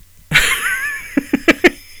 right?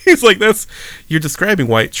 He's like, you're describing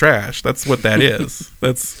white trash. That's what that is.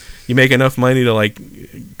 You make enough money to like,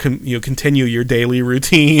 continue your daily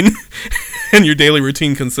routine, and your daily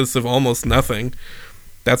routine consists of almost nothing.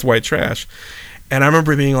 That's white trash. And I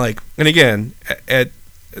remember being like, and again, at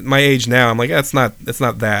my age now, I'm like, that's not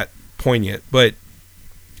that poignant. But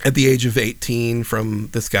at the age of 18, from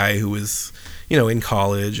this guy who was, in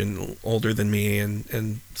college and older than me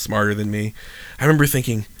and smarter than me, I remember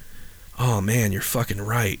thinking, oh man, you're fucking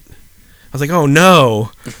right. I was like, oh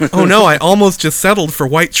no, I almost just settled for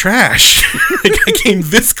white trash. Like I came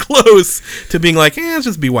this close to being like, let's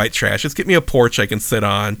just be white trash. Just get me a porch I can sit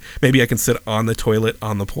on. Maybe I can sit on the toilet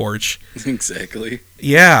on the porch. Exactly.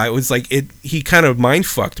 Yeah, it was like he kind of mind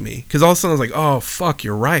fucked me because all of a sudden I was like, oh fuck,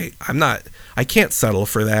 you're right. I can't settle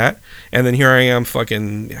for that. And then here I am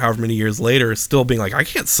fucking however many years later still being like, I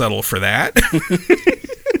can't settle for that.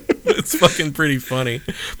 It's fucking pretty funny.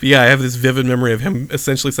 But yeah, I have this vivid memory of him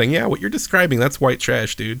essentially saying, yeah, what you're describing, that's white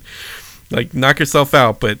trash, dude. Like, knock yourself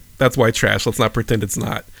out, but that's white trash. Let's not pretend it's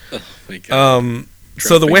not. Oh my God.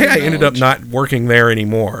 So the way I ended up not working there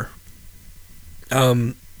anymore,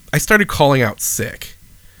 I started calling out sick.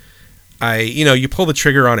 You pull the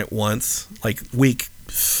trigger on it once, like week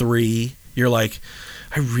 3, you're like,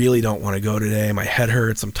 I really don't want to go today. My head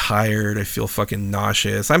hurts. I'm tired. I feel fucking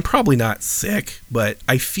nauseous. I'm probably not sick, but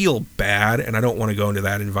I feel bad, and I don't want to go into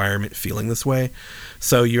that environment feeling this way.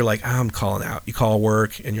 So you're like, I'm calling out. You call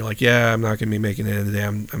work, and you're like, yeah, I'm not going to be making it in today.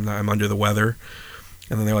 I'm under the weather.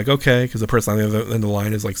 And then they're like, okay, because the person on the other end of the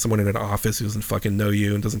line is like someone in an office who doesn't fucking know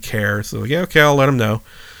you and doesn't care. So like, yeah, okay, I'll let them know.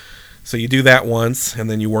 So you do that once, and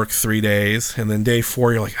then you work 3 days, and then day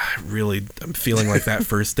 4, you're like, I'm feeling like that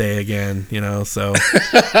first day again, so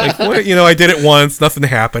like, I did it once, nothing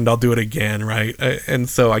happened, I'll do it again, right? And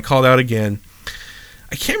so I called out again.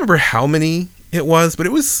 I can't remember how many it was, but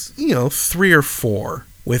it was, 3 or 4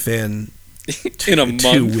 within in a month.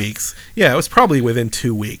 2 weeks. Yeah, it was probably within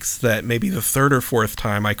 2 weeks that maybe the 3rd or 4th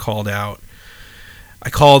time I called out. I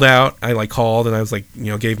called and I was like,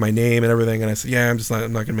 gave my name and everything. And I said, yeah, I'm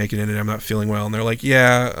not going to make it in today. I'm not feeling well. And they're like,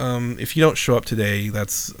 yeah, if you don't show up today,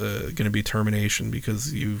 that's going to be termination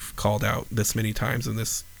because you've called out this many times in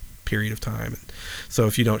this period of time. And so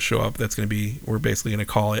if you don't show up, we're basically going to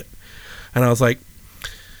call it. And I was like,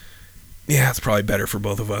 yeah, it's probably better for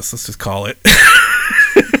both of us. Let's just call it.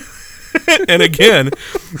 And again,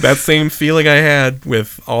 that same feeling I had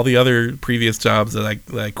with all the other previous jobs that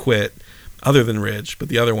I quit, other than Ridge, but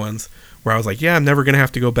the other ones, where I was like, yeah, I'm never going to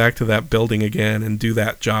have to go back to that building again and do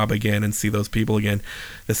that job again and see those people again.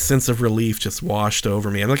 This sense of relief just washed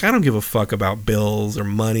over me. I'm like, I don't give a fuck about bills or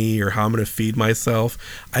money or how I'm going to feed myself.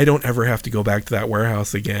 I don't ever have to go back to that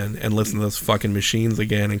warehouse again and listen to those fucking machines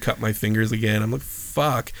again and cut my fingers again. I'm like,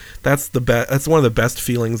 fuck, that's one of the best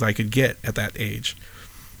feelings I could get at that age.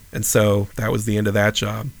 And so that was the end of that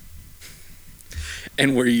job.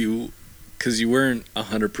 And were you, because you weren't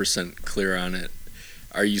 100% clear on it,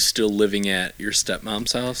 are you still living at your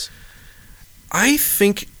stepmom's house? I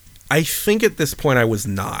think at this point I was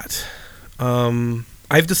not.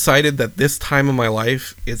 I've decided that this time of my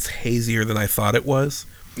life it's hazier than I thought it was.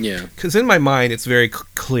 Yeah. Because in my mind it's very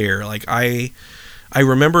clear. Like I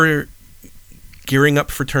remember gearing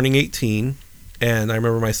up for turning 18, and I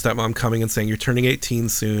remember my stepmom coming and saying, "You're turning 18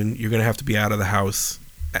 soon. You're gonna have to be out of the house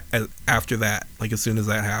after that. Like as soon as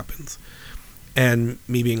that happens." And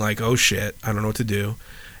me being like, oh shit, I don't know what to do.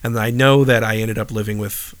 And I know that I ended up living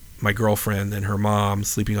with my girlfriend and her mom,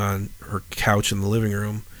 sleeping on her couch in the living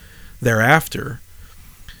room thereafter.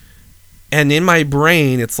 And in my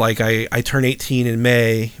brain, it's like I turn 18 in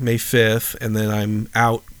May 5th, and then I'm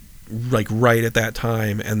out like right at that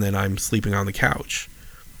time, and then I'm sleeping on the couch.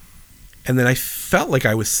 And then I felt like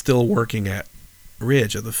I was still working at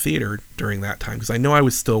Ridge at the theater during that time, because I know I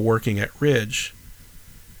was still working at Ridge.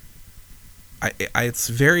 It's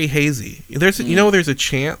very hazy. There's a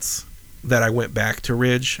chance that I went back to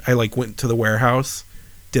Ridge. I went to the warehouse,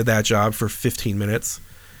 did that job for 15 minutes,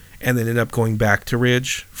 and then ended up going back to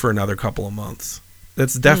Ridge for another couple of months.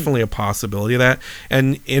 That's definitely a possibility of that.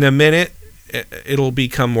 And in a minute, it'll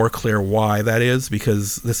become more clear why that is,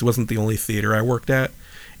 because this wasn't the only theater I worked at,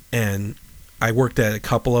 and I worked at a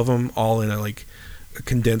couple of them all in a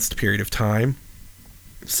condensed period of time.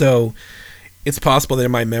 So it's possible that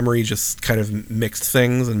my memory just kind of mixed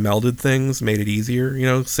things and melded things, made it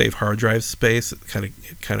easier, save hard drive space. It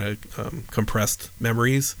kind of compressed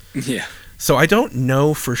memories. Yeah. So I don't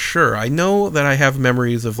know for sure. I know that I have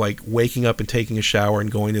memories of waking up and taking a shower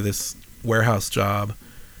and going to this warehouse job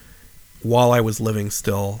while I was living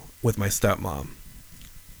still with my stepmom.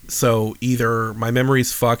 So either my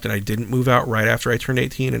memory's fucked and I didn't move out right after I turned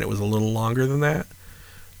 18 and it was a little longer than that,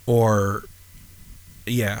 or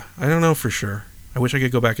yeah, I don't know for sure. I wish I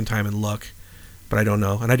could go back in time and look, but I don't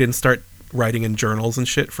know. And I didn't start writing in journals and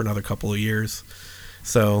shit for another couple of years.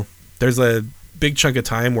 So there's a big chunk of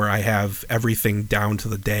time where I have everything down to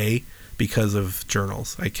the day because of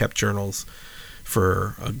journals. I kept journals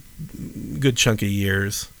for a good chunk of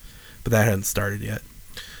years, but that hadn't started yet.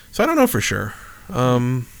 So I don't know for sure.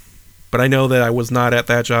 But I know that I was not at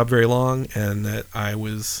that job very long, and that I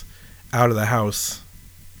was out of the house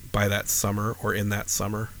by that summer, or in that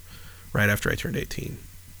summer, right after I turned 18.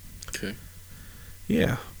 Okay.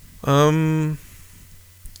 Yeah. Kind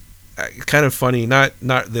of funny, not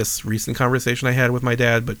this recent conversation I had with my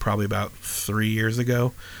dad, but probably about 3 years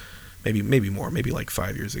ago, maybe more, maybe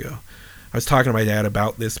 5 years ago. I was talking to my dad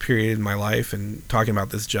about this period in my life and talking about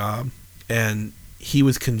this job, and he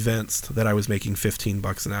was convinced that I was making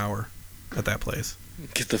 $15 an hour at that place.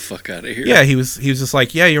 Get the fuck out of here. Yeah, he was just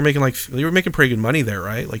like, yeah, you were making pretty good money there,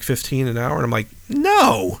 right? 15 an hour. And I'm like,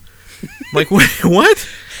 no. I'm like, what?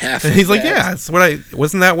 Half and he's of like, yeah, it's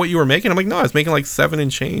wasn't that what you were making? I'm like, no, I was making 7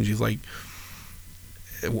 and change. He's like,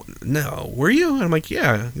 no, were you? And I'm like,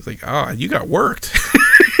 yeah. He's like, oh, you got worked.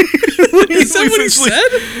 Is that what he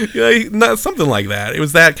said? Yeah, not something like that. It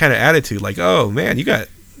was that kind of attitude, oh man, you got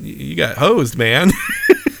hosed, man.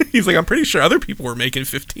 He's like, I'm pretty sure other people were making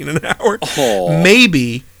 15 an hour. Oh.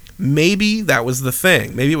 Maybe that was the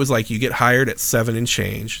thing. Maybe it was you get hired at 7 and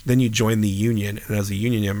change, then you join the union, and as a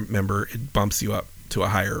union member, it bumps you up to a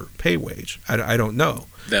higher pay wage. I don't know.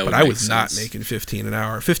 But I was not making 15 an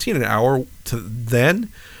hour. 15 an hour to then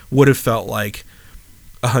would have felt like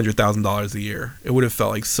 $100,000 a year. It would have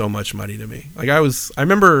felt like so much money to me. I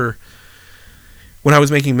remember when I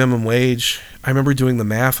was making minimum wage, I remember doing the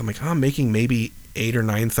math. I'm like, I'm making maybe $8,000 or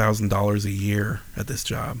 $9,000 a year at this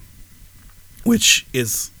job, which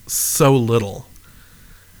is so little,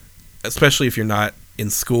 especially if you're not in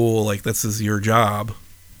school. This is your job.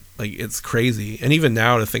 It's crazy. And even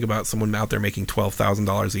now, to think about someone out there making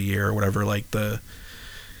 $12,000 a year or whatever,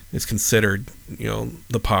 it's considered,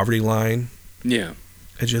 the poverty line. Yeah.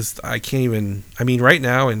 I can't even. I mean, right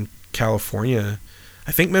now in California,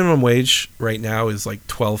 I think minimum wage right now is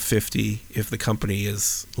 $12.50 if the company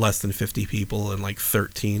is less than 50 people, and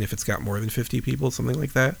 $13 if it's got more than 50 people, something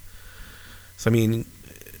like that. So I mean,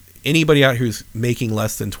 anybody out here who's making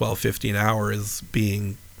less than $12.50 an hour is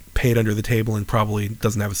being paid under the table and probably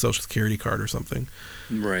doesn't have a social security card or something.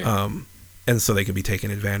 Right. And so they can be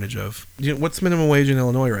taken advantage of. What's minimum wage in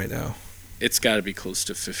Illinois right now? It's got to be close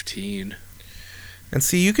to 15. And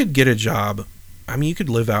see, you could get a job. I mean, you could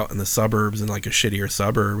live out in the suburbs in like a shittier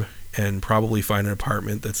suburb and probably find an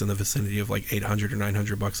apartment that's in the vicinity of like $800 or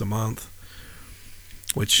 $900 a month.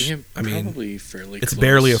 Which, Yeah, I mean, probably fairly it's close.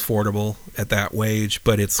 barely affordable at that wage,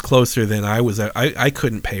 but it's closer than I was at. I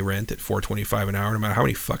couldn't pay rent at $4.25 an hour, no matter how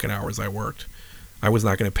many fucking hours I worked. I was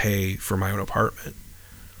not going to pay for my own apartment.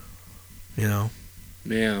 You know?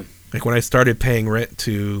 Yeah. Like when I started paying rent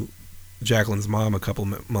to Jacqueline's mom a couple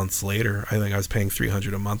months later, I think I was paying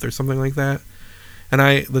 $300 a month or something like that.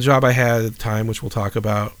 And the job I had at the time, which we'll talk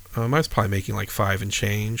about, I was probably making like $5 and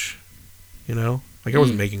change. You know? Like I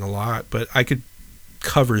wasn't making a lot, but I could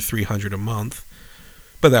cover $300 a month.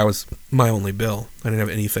 But that was my only bill. I didn't have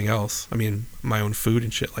anything else. I mean, my own food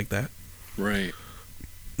and shit like that. Right.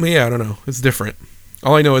 But yeah, I don't know. It's different.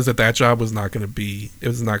 All I know is that job was not going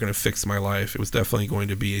to fix my life. It was definitely going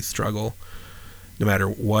to be a struggle no matter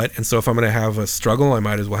what. And so if I'm going to have a struggle, I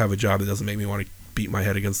might as well have a job that doesn't make me want to beat my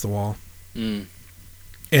head against the wall.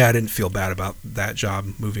 Yeah, I didn't feel bad about that job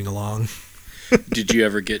moving along. Did you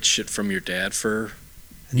ever get shit from your dad for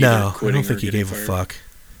No, I don't think he gave a fuck.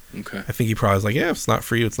 Okay. I think he probably was like, yeah, if it's not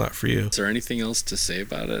for you, it's not for you. Is there anything else to say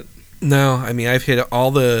about it? No, I mean, I've hit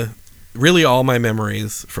all my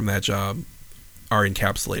memories from that job are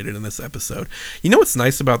encapsulated in this episode. You know what's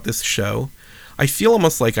nice about this show? I feel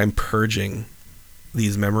almost like I'm purging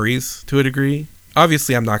these memories to a degree.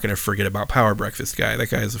 Obviously, I'm not going to forget about Power Breakfast Guy. That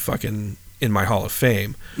guy is fucking in my Hall of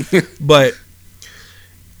Fame. But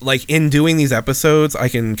like in doing these episodes, I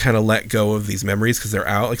can kind of let go of these memories because they're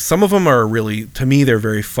out. Like some of them are really, to me, they're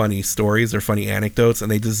very funny stories. They're funny anecdotes,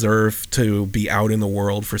 and they deserve to be out in the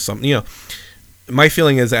world for something. You know, my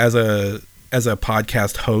feeling is as a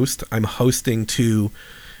podcast host, I'm hosting to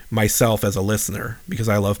myself as a listener because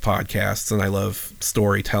I love podcasts and I love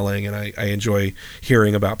storytelling and I enjoy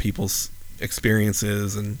hearing about people's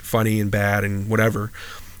experiences and funny and bad and whatever.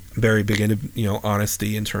 I'm very big into, you know,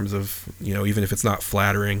 honesty in terms of, you know, even if it's not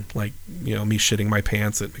flattering, like, you know, me shitting my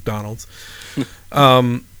pants at McDonald's.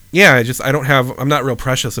 Yeah, I'm not real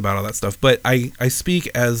precious about all that stuff, but I speak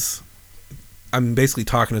as I'm basically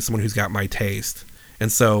talking to someone who's got my taste.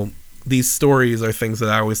 And so these stories are things that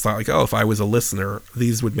I always thought like, oh, if I was a listener,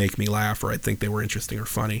 these would make me laugh or I'd think they were interesting or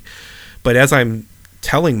funny. But as I'm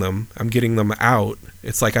telling them, I'm getting them out,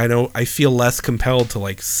 it's like I feel less compelled to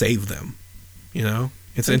like save them, you know?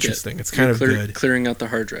 It's interesting. It's kind of good. Clearing out the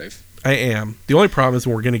hard drive. I am. The only problem is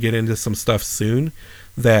we're going to get into some stuff soon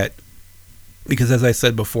that, because as I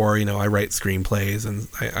said before, you know, I write screenplays and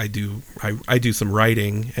I do some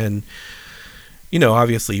writing and, you know,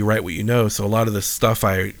 obviously you write what you know. So a lot of the stuff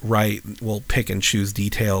I write will pick and choose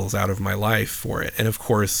details out of my life for it. And of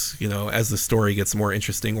course, you know, as the story gets more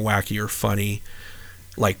interesting, wacky or funny,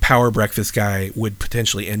 like Power Breakfast Guy would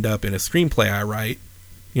potentially end up in a screenplay I write,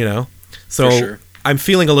 you know? So for sure. I'm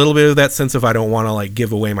feeling a little bit of that sense of I don't want to like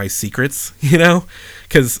give away my secrets, you know,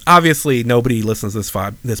 because obviously nobody listens to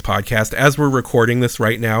this podcast. As we're recording this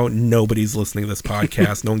right now, nobody's listening to this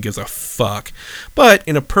podcast. No one gives a fuck. But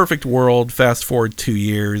in a perfect world, fast forward 2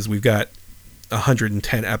 years, we've got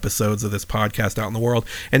 110 episodes of this podcast out in the world,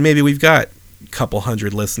 and maybe we've got a couple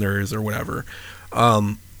hundred listeners or whatever.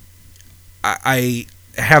 I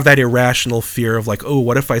have that irrational fear of like, oh,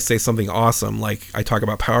 what if I say something awesome, like I talk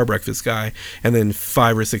about Power Breakfast Guy, and then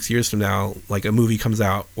 5 or 6 years from now, like a movie comes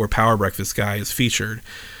out where Power Breakfast Guy is featured.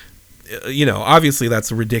 You know, obviously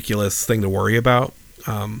that's a ridiculous thing to worry about,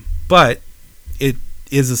 but it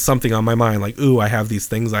is something on my mind. Like, ooh, I have these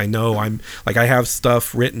things I know. I have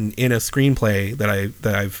stuff written in a screenplay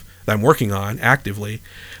that I'm working on actively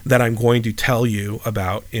that I'm going to tell you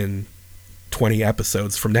about in 20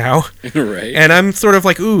 episodes from now. Right. And I'm sort of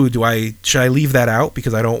like, ooh, should I leave that out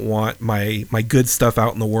because I don't want my good stuff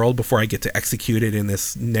out in the world before I get to execute it in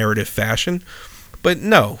this narrative fashion? But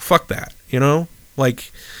no, fuck that, you know?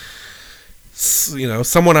 Like, you know,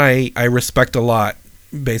 someone I respect a lot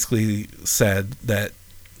basically said that,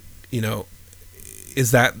 you know,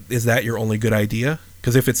 is that your only good idea?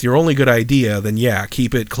 Because if it's your only good idea, then yeah,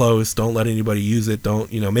 keep it close. Don't let anybody use it.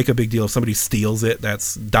 Don't, you know, make a big deal if somebody steals it.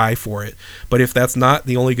 That's die for it. But if that's not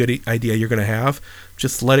the only good idea you're going to have,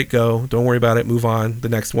 just let it go. Don't worry about it. Move on. The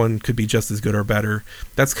next one could be just as good or better.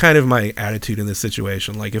 That's kind of my attitude in this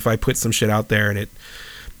situation. Like if I put some shit out there and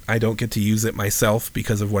I don't get to use it myself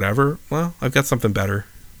because of whatever, well, I've got something better.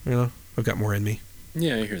 You know, I've got more in me.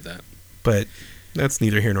 Yeah, I hear that. But that's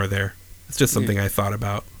neither here nor there. It's just something I thought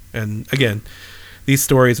about. And again, these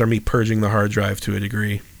stories are me purging the hard drive to a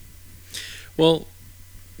degree. Well,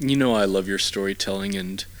 you know, I love your storytelling,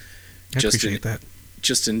 and I appreciate that.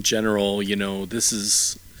 Just in general, you know, this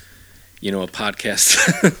is, a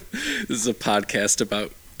podcast. This is a podcast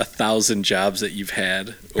about 1,000 jobs that you've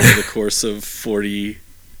had over the course of 40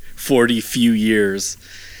 few years.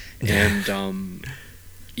 And,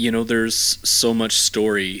 there's so much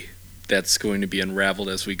story that's going to be unraveled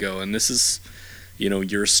as we go. And this is,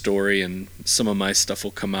 your story, and some of my stuff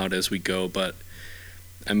will come out as we go. But,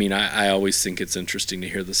 I mean, I always think it's interesting to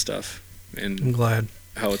hear this stuff. And I'm glad.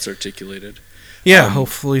 How it's articulated. Yeah,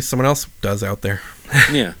 hopefully someone else does out there.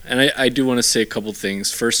 Yeah, and I do want to say a couple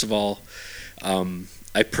things. First of all,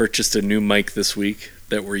 I purchased a new mic this week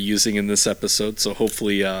that we're using in this episode, so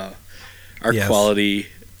hopefully our quality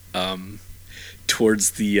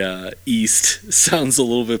towards the east sounds a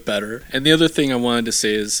little bit better. And the other thing I wanted to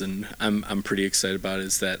say is, and I'm pretty excited about,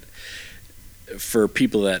 is that for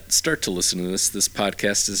people that start to listen to this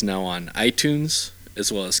podcast is now on iTunes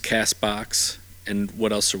as well as CastBox. And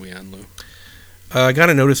what else are we on, Lou? I got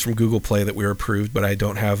a notice from Google Play that we were approved, but I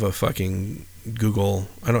don't have a fucking Google.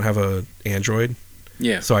 I don't have a Android.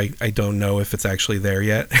 Yeah. So I don't know if it's actually there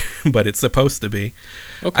yet, but it's supposed to be.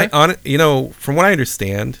 Okay. From what I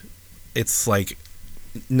understand, it's like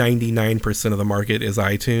 99% of the market is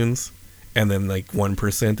iTunes, and then like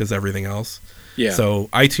 1% is everything else. Yeah. So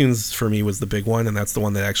iTunes for me was the big one, and that's the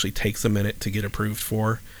one that actually takes a minute to get approved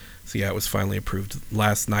for. So yeah, it was finally approved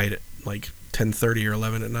last night at like 10:30 or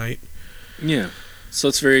 11 at night. Yeah. So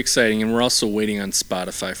it's very exciting, and we're also waiting on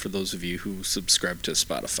Spotify for those of you who subscribe to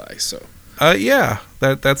Spotify. So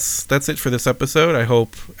that's it for this episode. I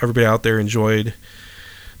hope everybody out there enjoyed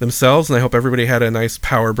themselves, and I hope everybody had a nice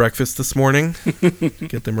power breakfast this morning.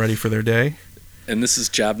 Get them ready for their day. And this is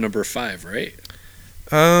job number 5, right?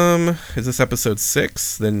 Is this episode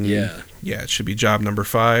 6? Then yeah, it should be job number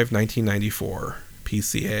 5, 1994,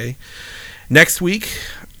 PCA. Next week,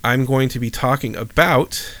 I'm going to be talking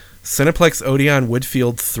about Cineplex Odeon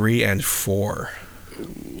Woodfield 3 and 4.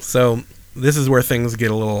 Ooh. So this is where things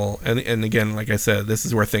get a little, and again, like I said, this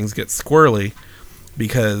is where things get squirrely,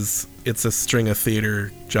 because it's a string of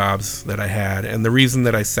theater jobs that I had. And the reason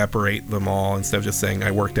that I separate them all instead of just saying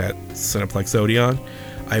I worked at Cineplex Odeon,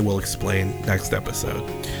 I will explain next episode.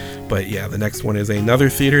 But yeah, the next one is another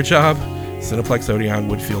theater job, Cineplex Odeon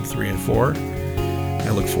Woodfield 3 and 4. I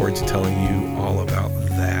look forward to telling you all about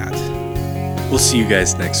that. We'll see you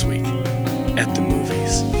guys next week at the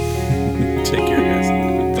movies. Take care, guys.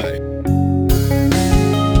 Bye.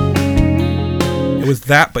 It was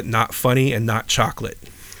that, but not funny and not chocolate.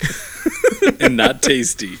 And not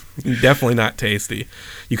tasty. Definitely not tasty.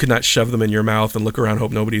 You could not shove them in your mouth and look around,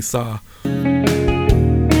 hope nobody saw.